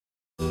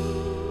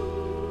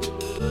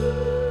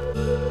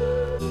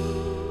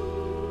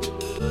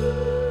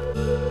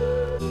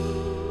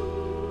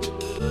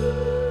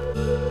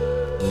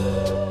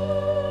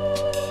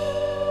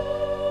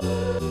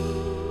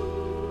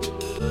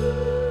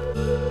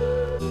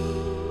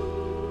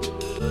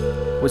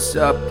What's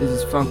up? This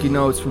is Funky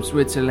Notes from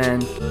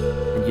Switzerland,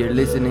 and you're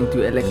listening to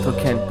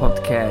Electrokent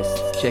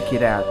Podcast. Check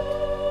it out.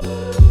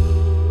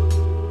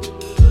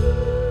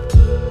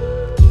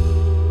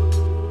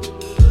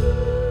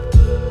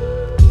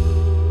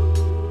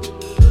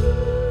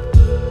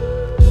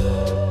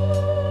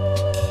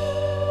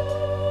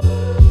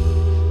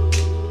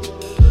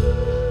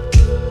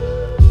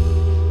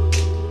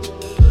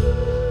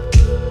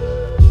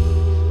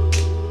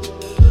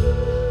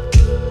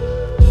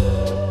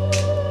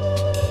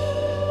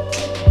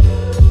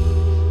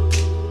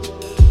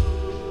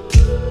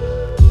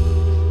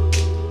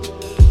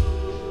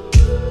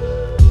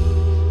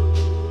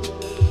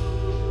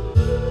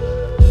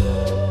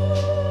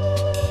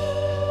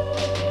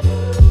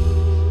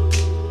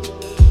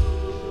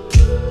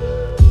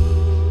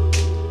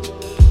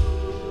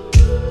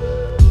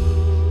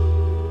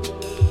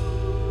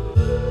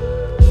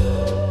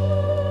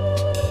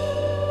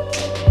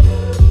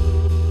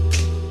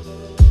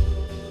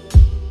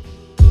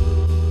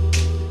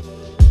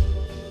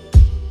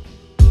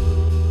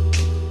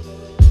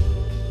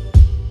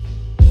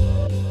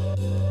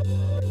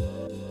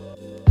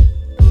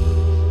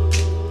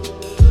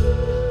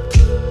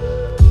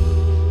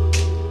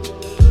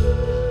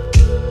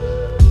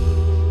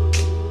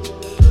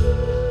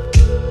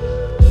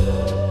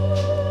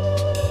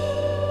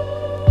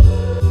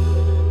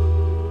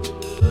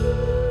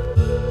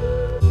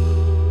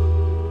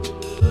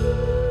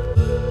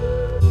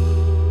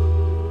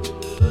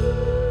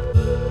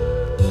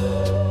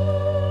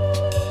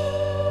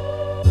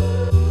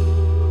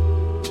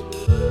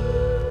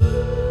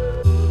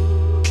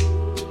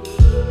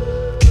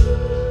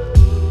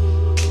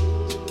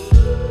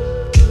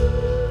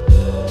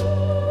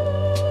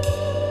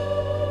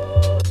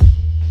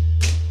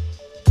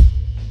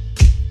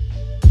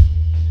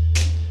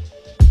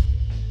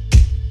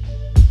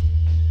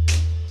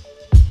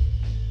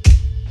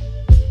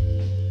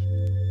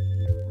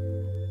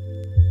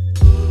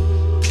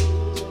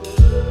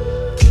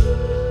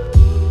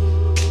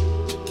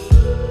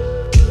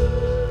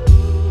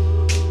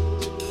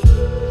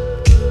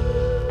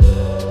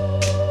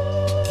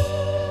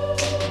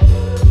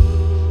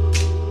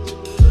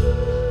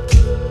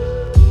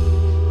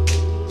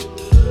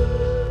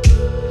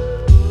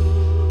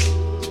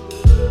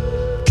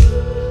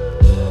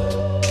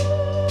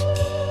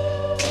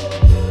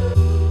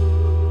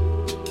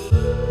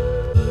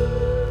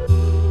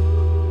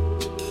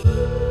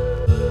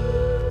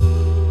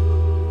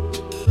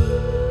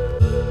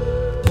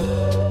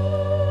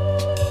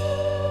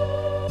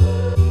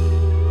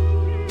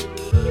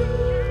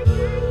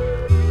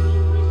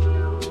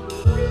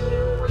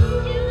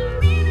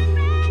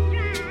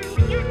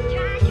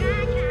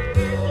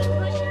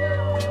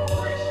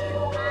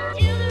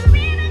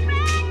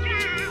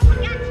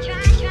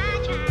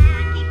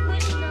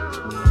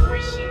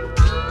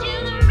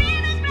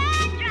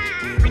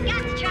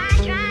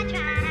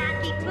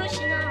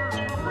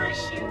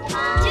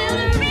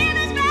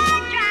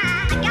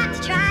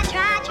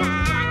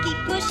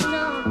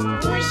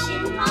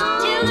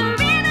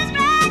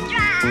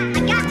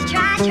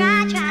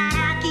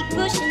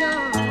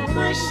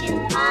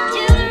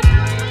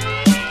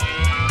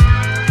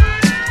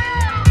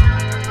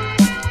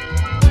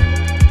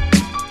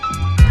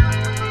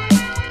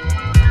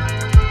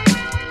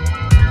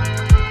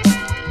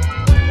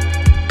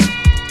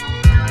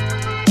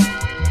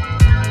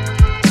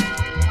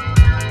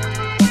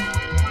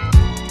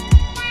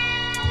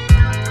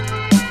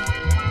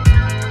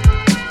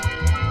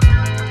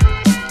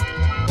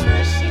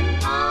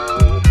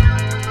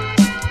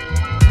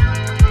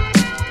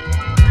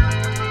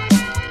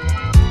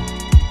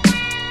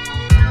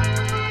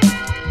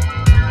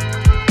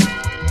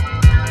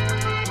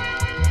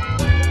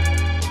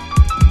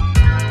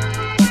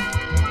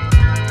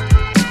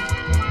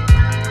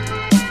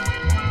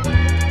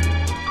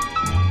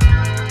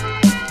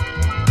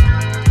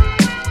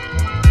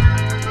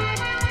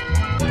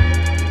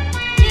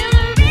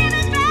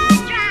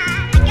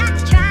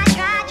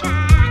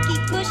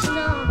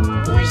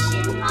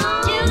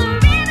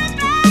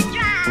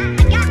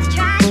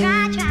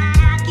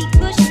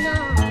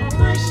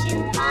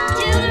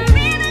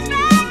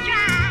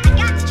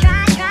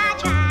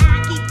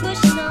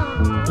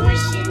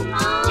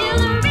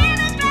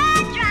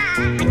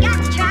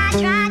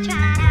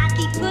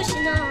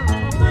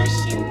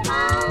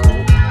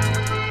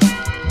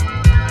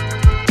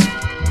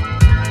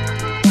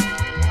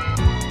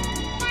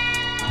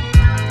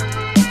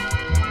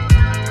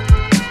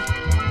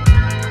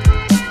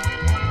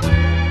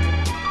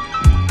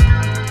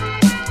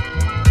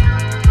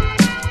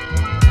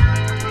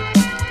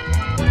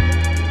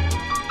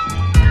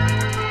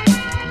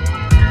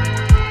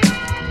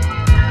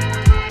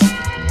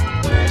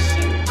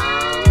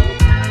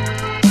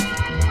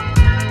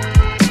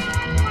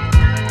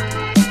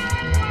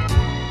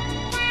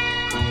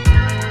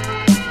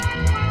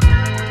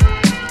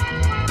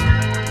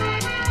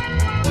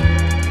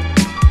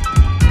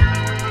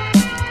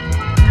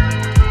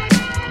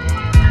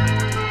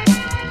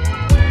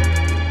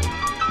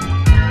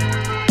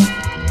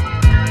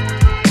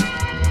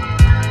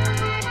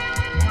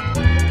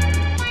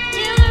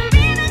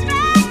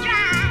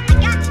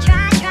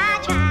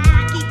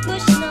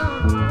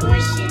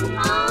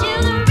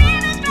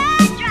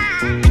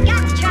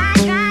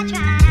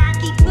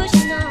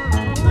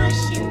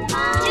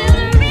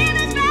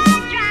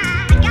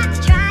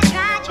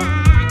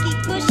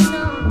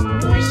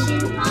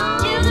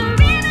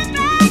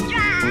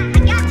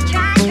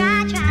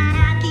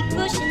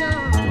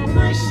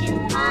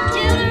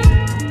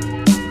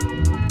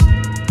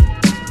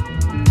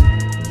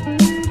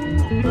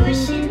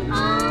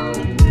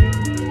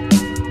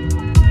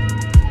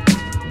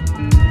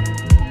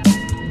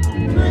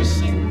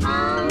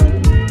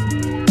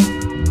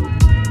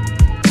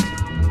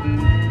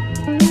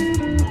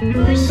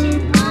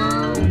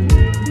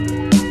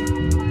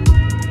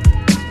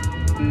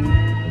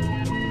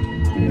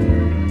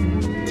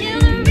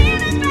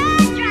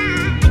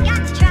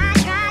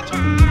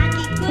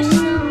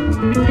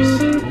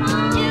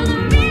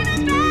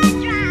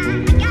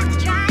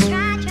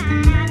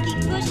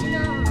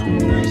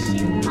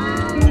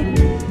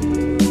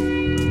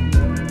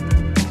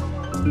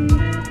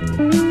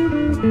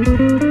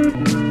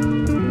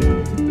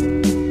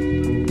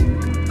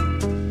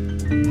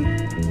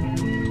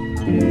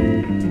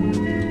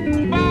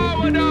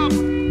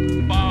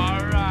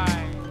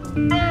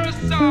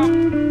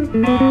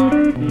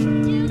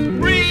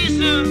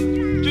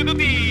 Reason to the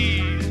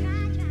beat.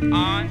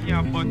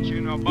 Anya, but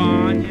you know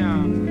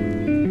Banya.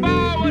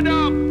 Forward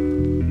up,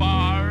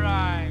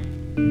 alright.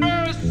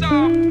 First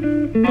up,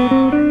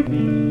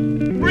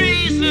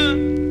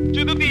 reason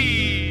to the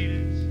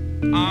beat.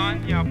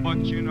 Anya,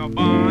 but you know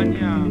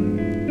Banya.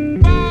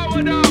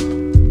 Forward up,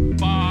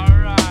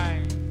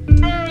 alright.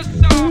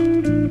 First up,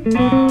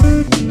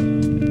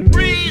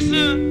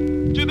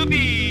 reason to the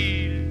beat.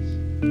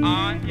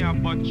 Anya,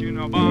 but you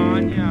know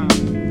Banya.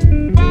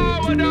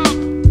 Forward up.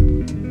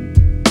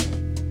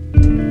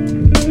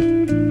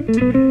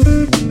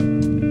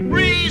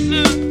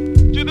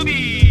 Reason to the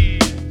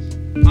beat.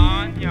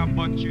 Anya,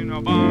 but you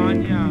know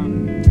Banya.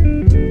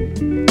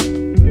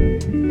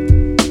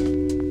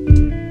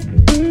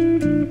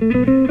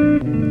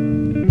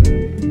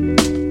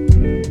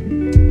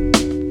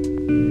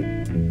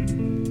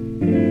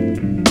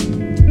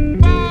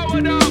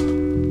 Forward up.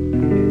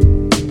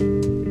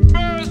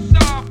 First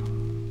up.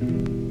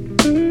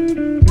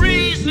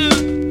 Reason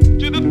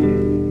to the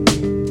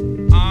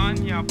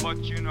Anya, but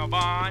you know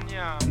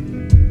Banya.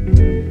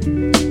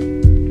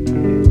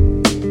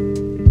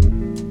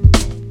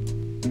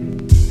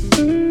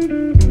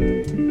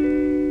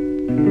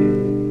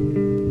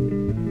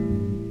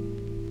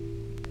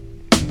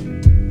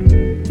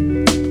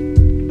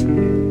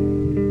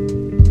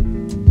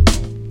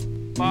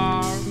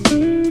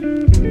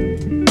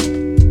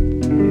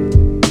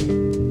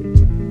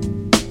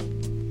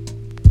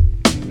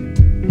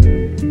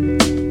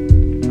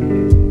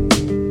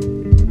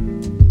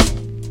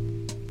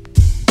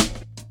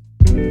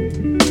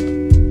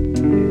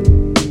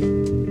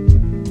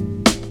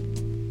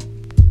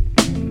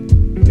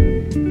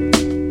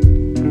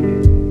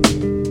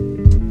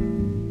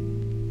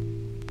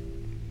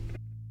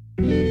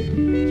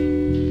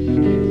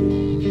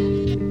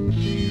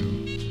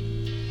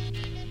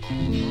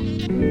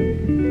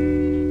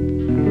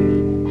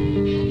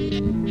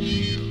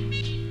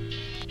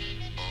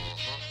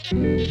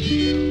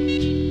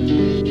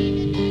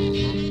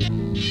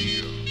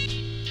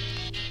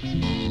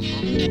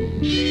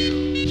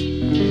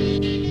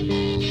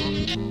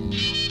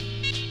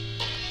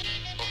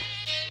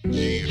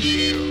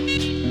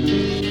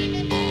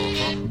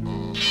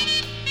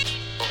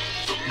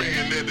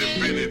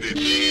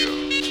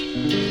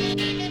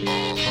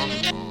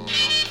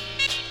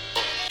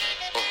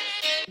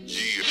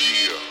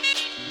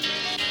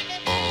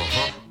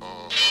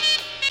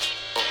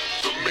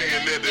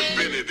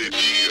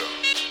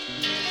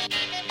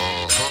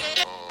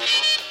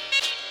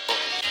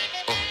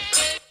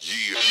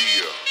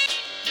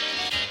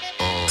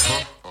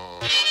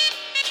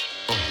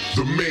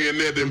 The man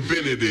that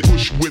invented it.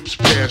 Push whips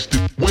past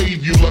it.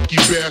 Wave, you lucky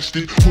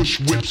bastard. Push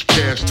whips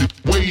past it.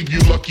 Wave, you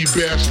lucky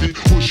bastard.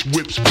 Push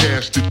whips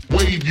past it.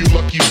 Wave, you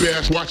lucky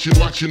bastard.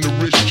 Watching the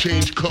wrist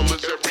change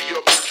colors every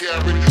other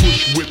carrot.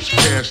 Push whips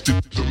past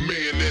it. The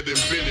man that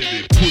invented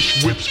it.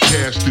 Push whips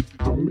past it.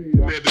 The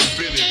man that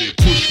invented it.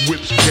 Push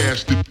whips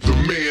past it. The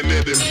man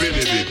that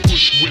invented it.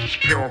 Push whips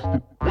past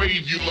it.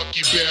 Wave, you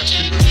lucky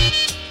bastard.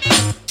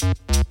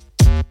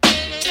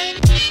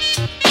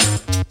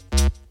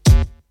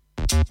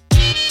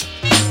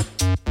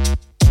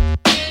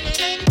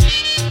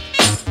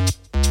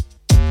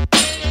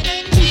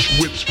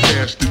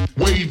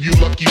 Wave, you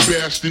lucky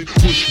bastard.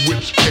 Push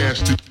whips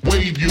past it.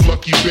 Wave, you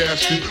lucky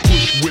bastard.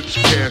 Push whips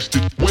past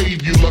it.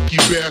 Wave, you lucky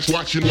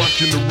bastard.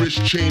 Watching the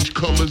wrist change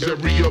colors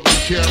every other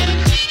carrot.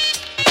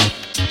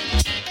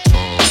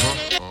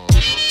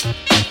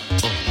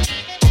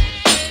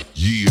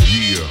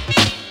 Yeah.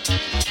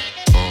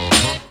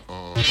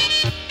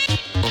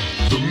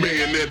 The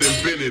man that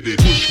invented it.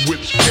 Push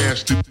whips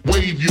past it.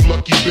 Wave, you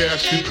lucky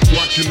bastard.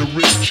 Watching the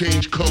wrist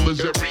change colors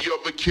every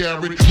other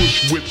carrot.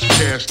 Push whips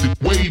past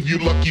it. Wave, you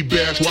lucky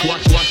bastard.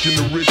 Watching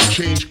the wrist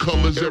change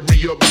colors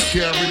every other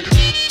carrot.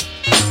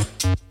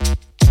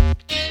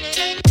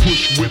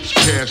 Push whips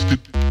past it.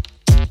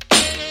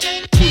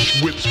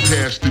 Push whips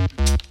past it.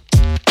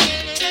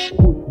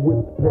 Push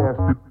whips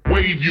past it.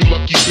 Wave, you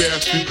lucky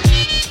bastard.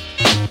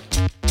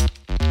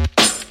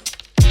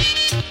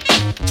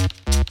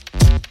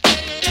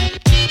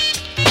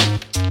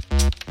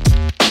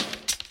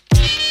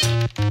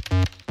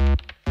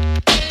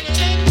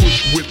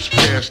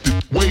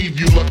 Wave,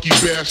 you lucky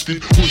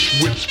bastard.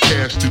 Push whips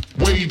past it.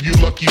 Wave, you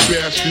lucky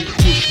bastard.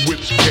 Push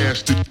whips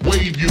past it.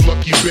 Wave, you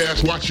lucky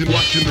bastard. Watching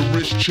the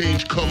wrist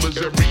change colors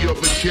every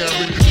other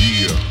carrot.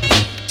 Yeah.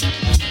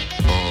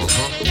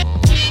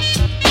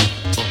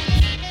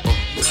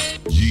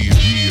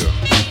 Yeah.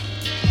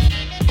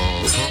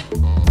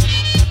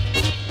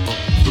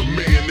 The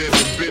man that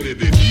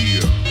invented it.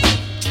 Yeah.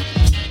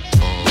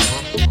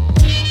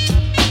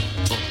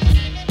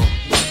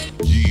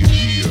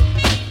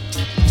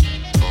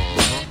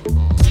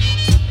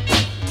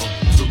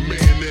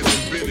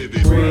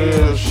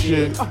 Real shit.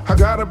 shit. I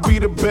gotta be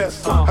the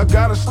best. I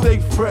gotta stay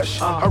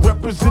fresh. I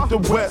represent the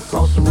West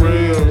on some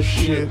real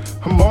shit.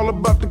 I'm all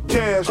about the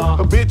cash.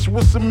 A bitch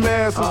with some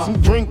ass and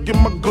some drink in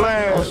my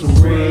glass. On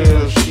some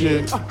real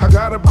shit. I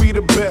gotta be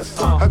the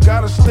best. I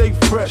gotta stay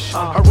fresh.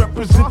 I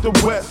represent the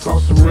West on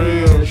some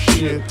real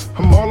shit.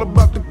 I'm all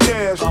about the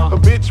cash. A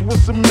bitch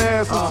with some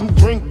ass and some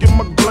drink in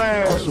my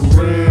glass. On some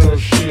real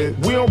shit.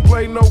 We don't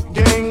play no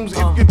games.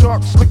 If you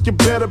talk slick, you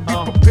better be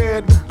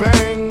prepared to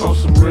bang. On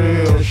some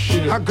real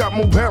shit. I got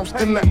more bounce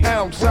than the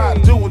ounce. I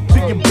do it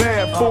to you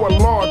bad for a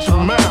large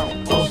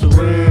amount. On some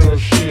real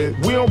shit.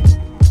 We don't.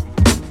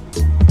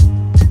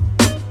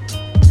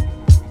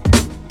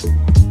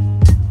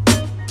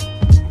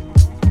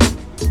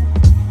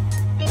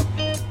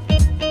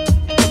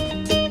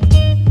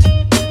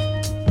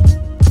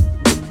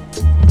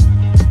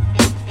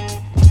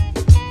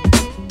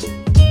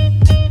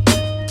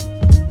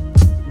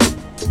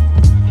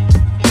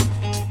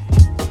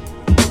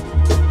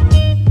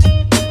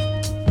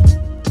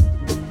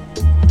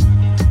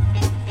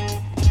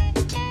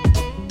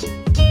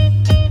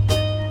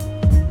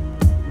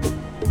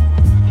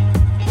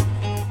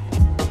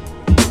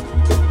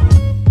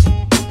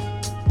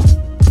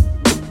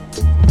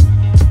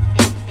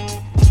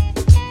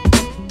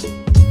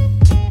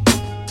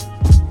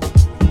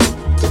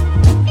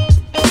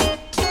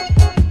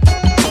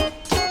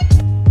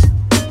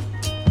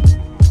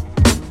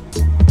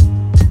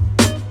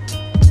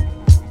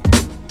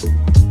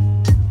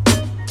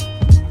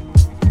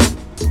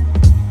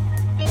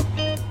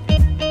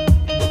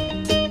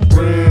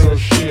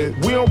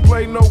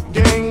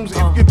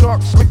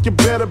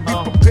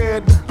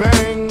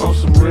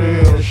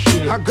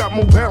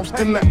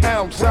 In the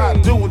ounce, I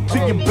do it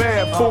to you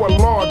bad for a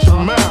large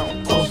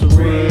amount. On some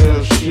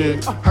real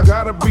shit. I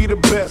gotta be the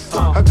best.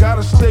 I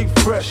gotta stay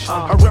fresh.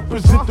 I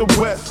represent the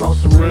West on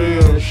some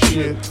real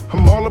shit.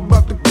 I'm all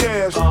about the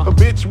cash. A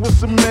bitch with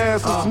some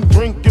ass and some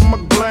drink in my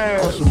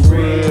glass. On some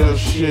real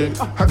shit.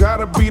 I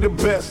gotta be the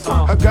best.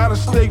 I gotta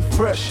stay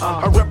fresh.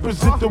 I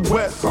represent the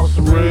West on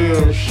some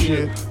real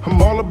shit.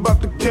 I'm all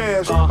about the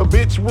cash. A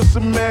bitch with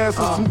some ass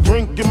and some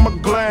drink in my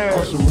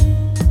glass.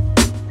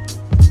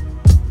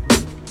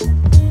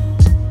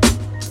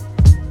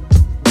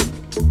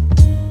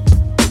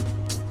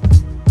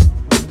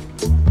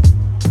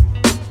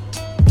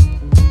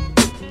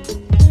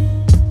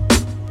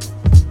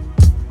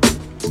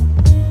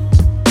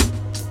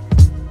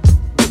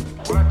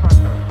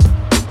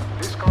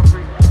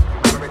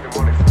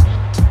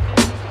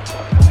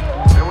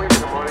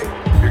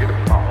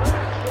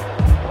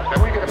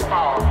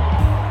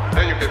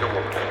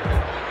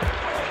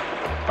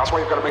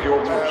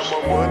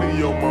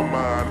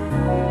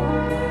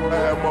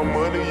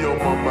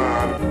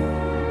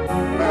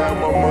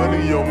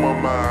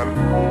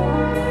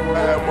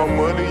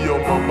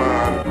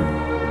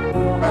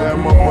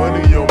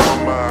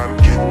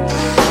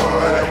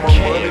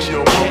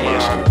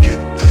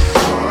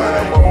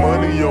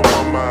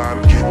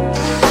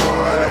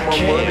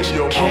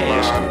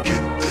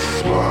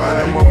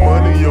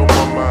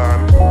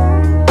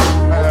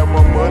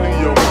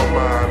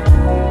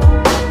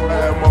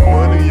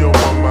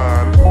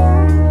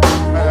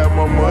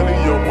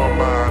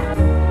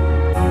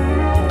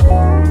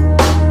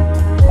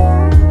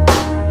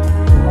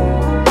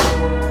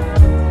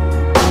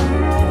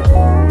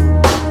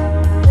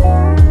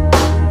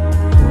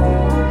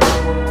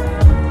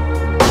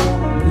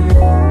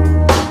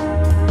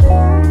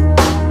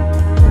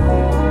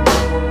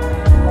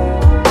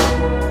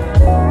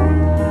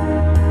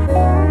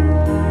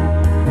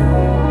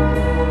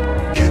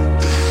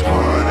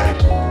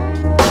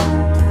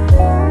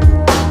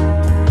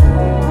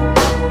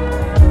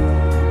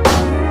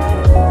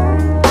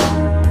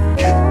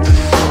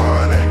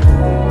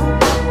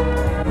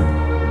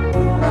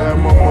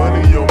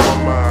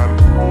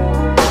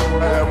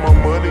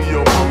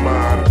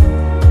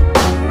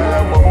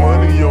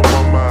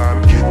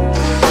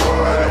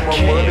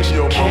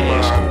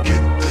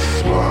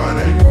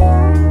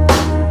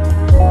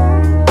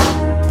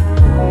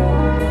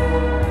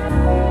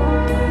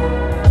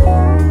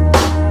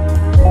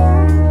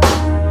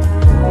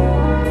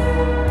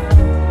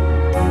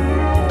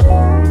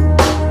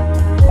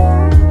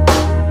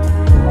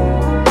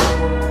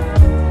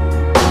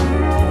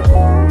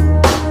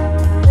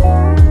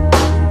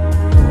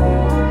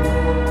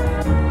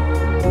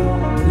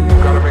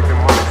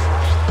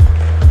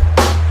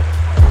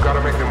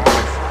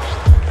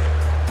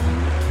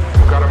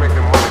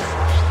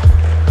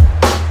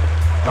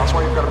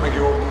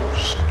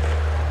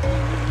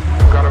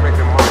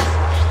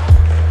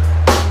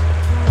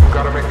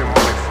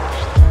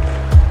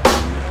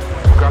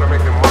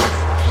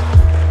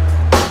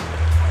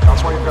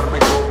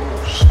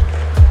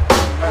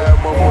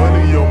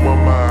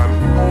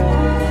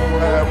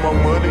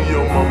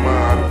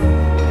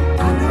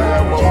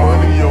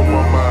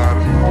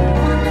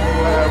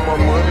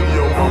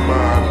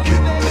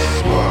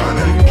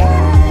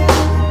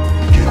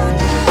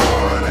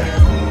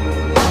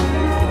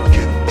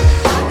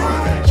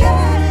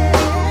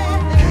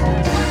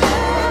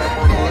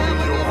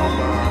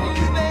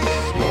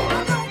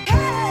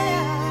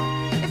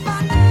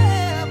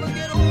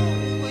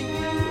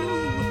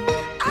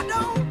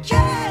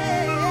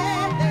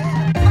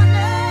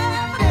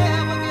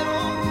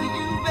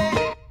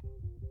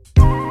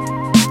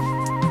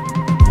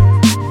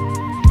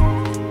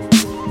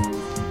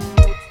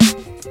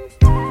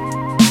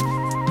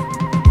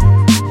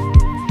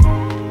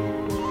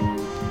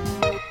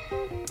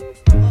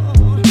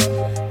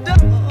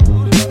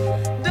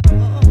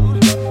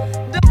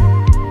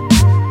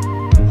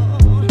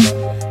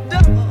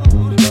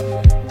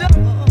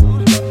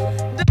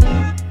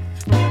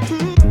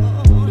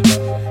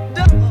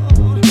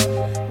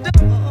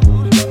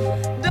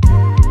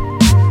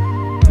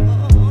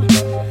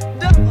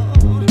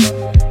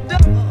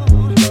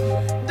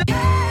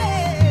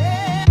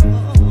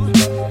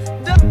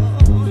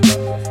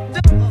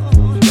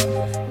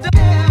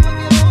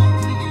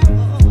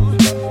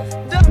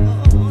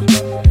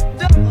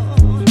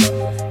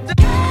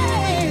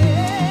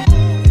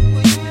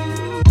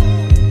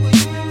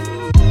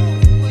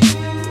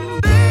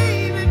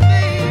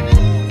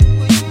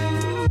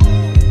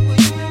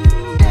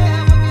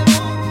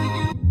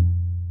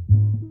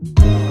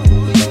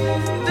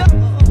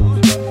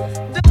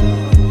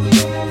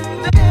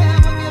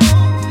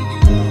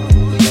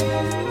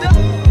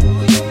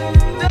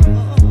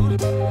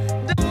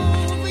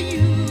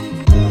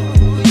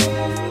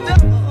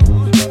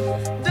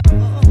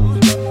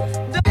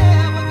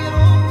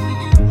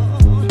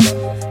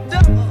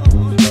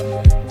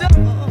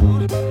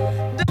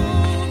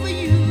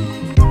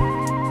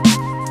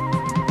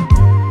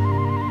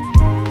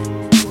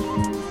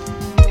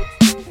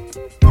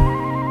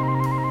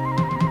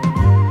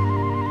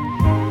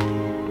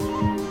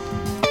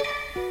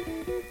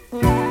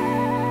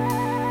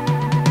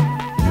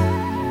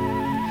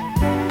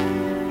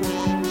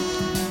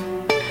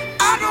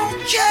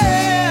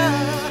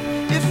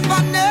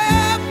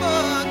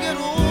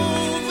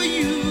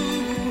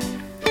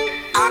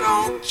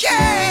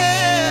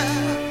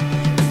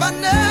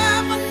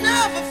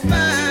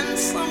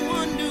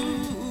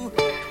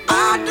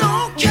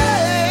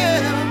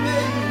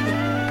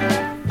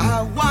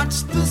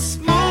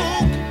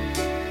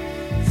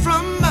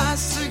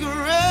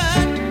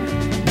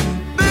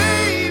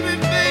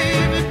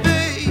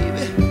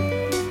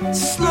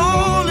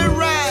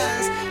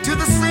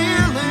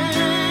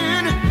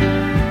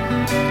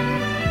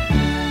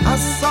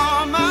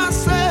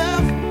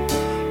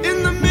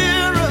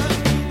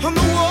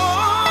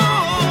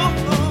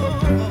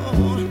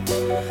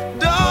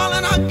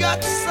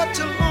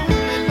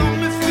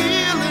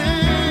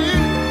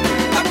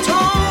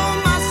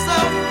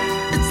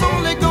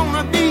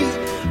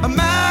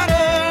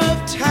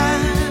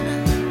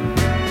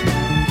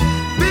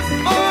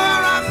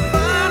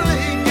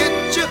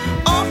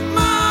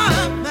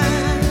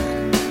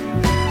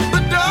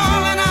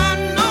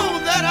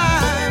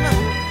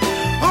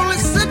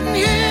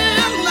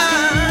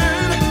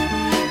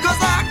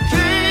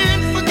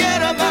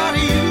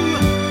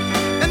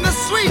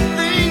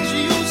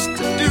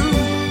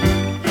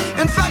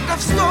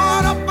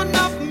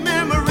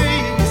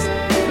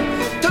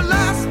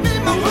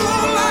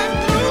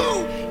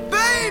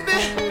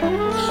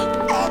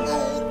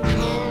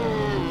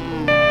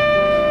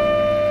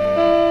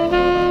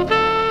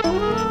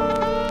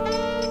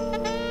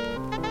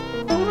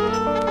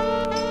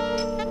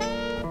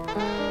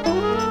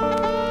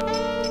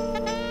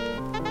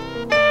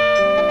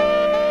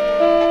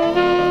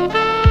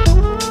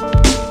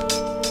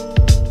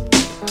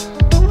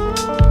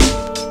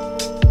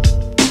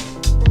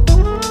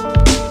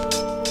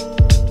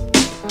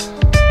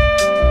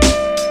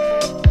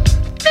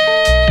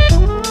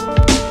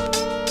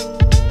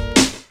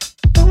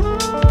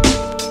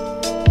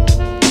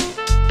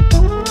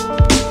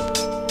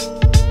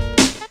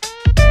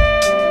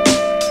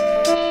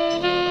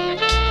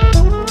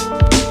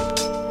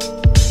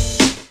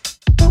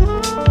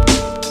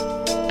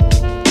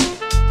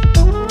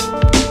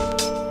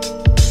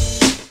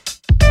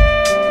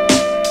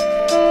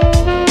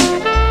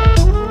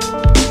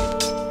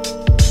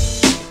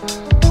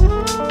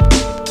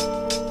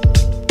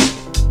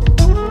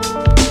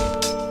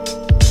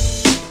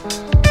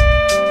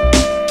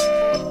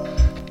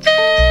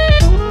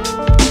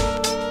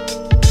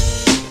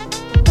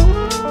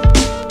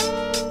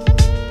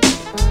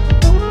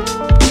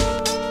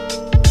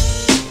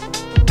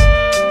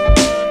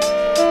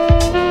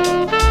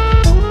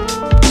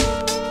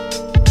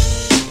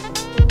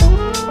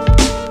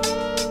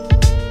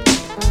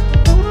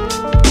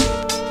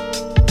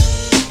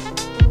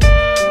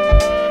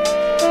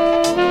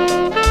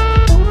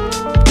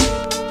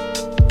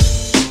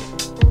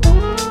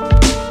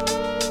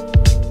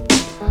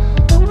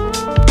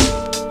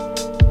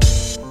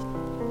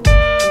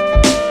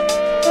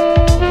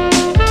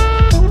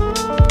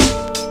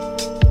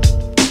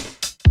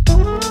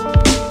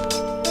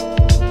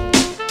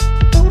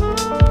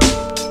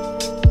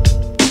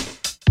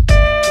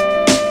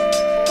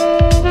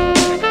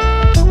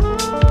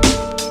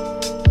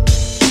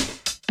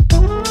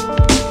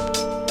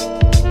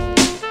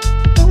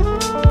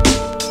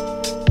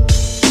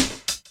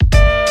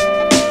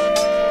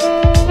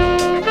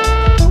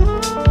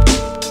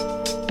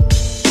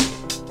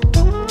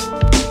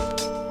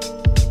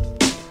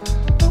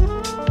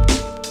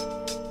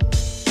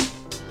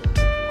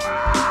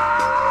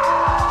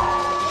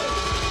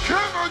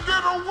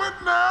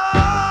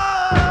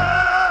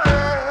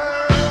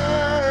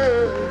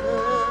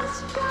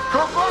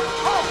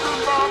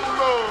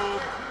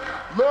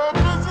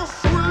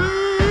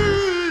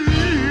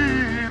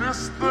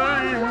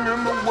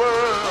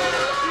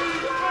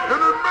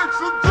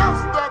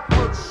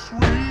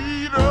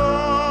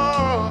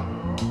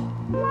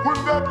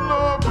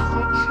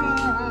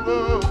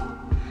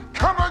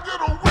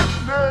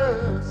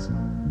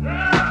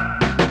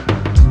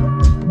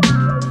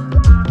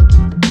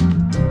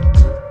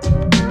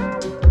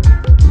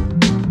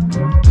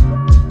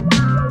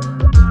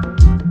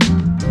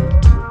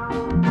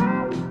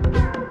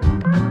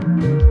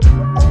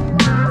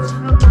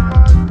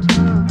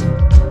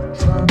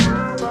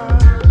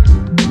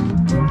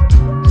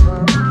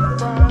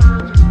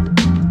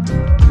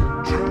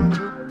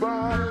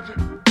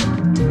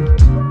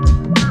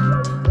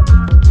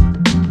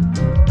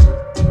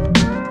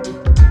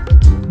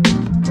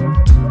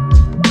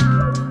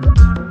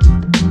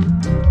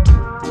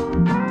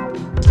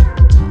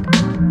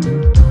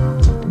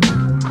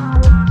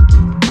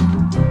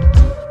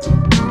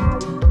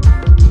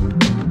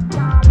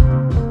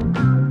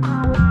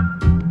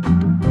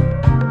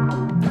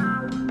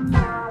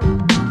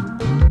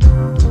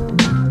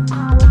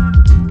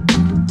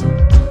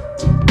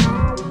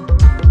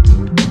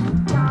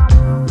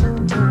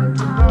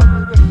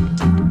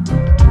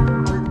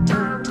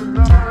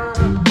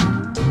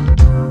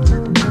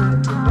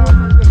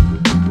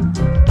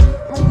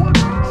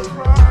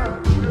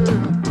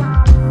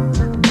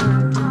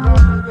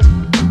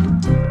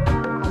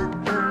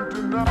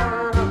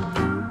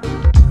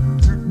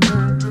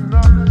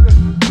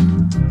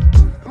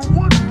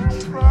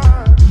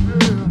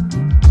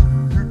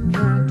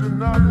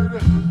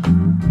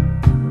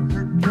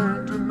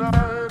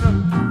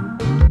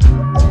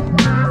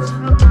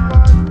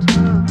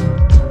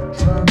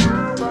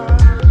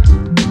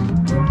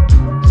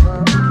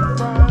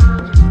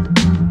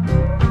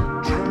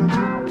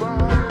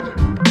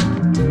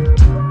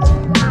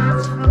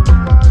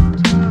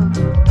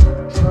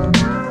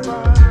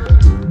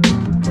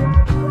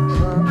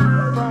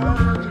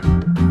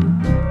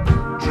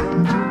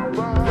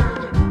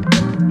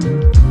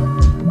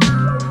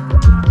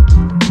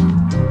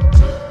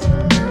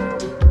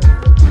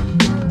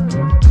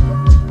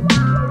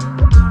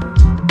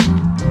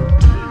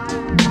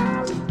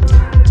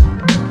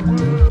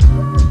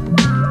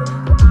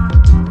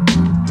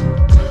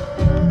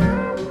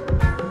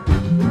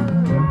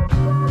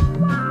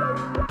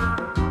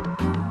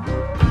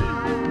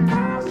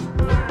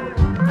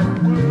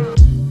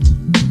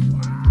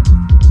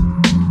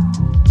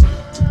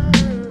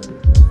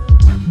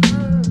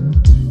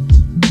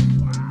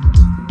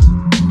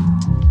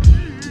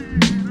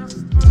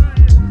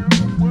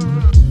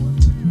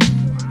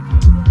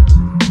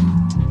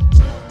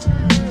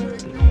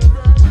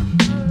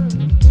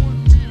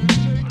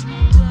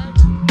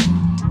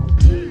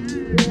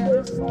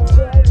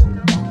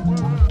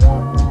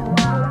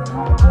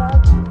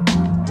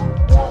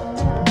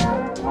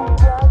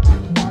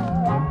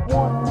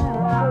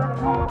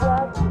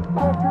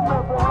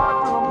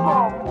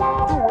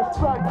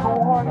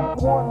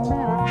 Want me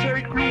to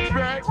take you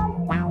back?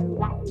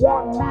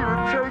 Want me to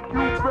take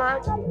you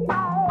back?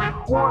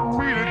 Want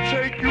me to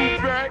take you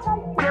back?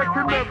 That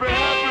could never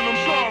happen, I'm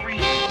sorry.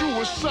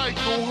 You a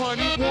psycho,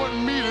 honey.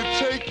 Want me to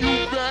take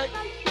you back?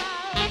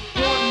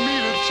 Want me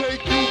to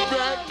take you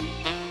back?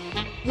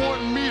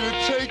 Want me to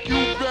take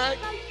you back?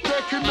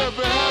 That could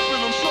never happen,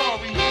 I'm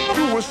sorry.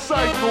 You a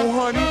psycho,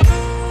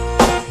 honey.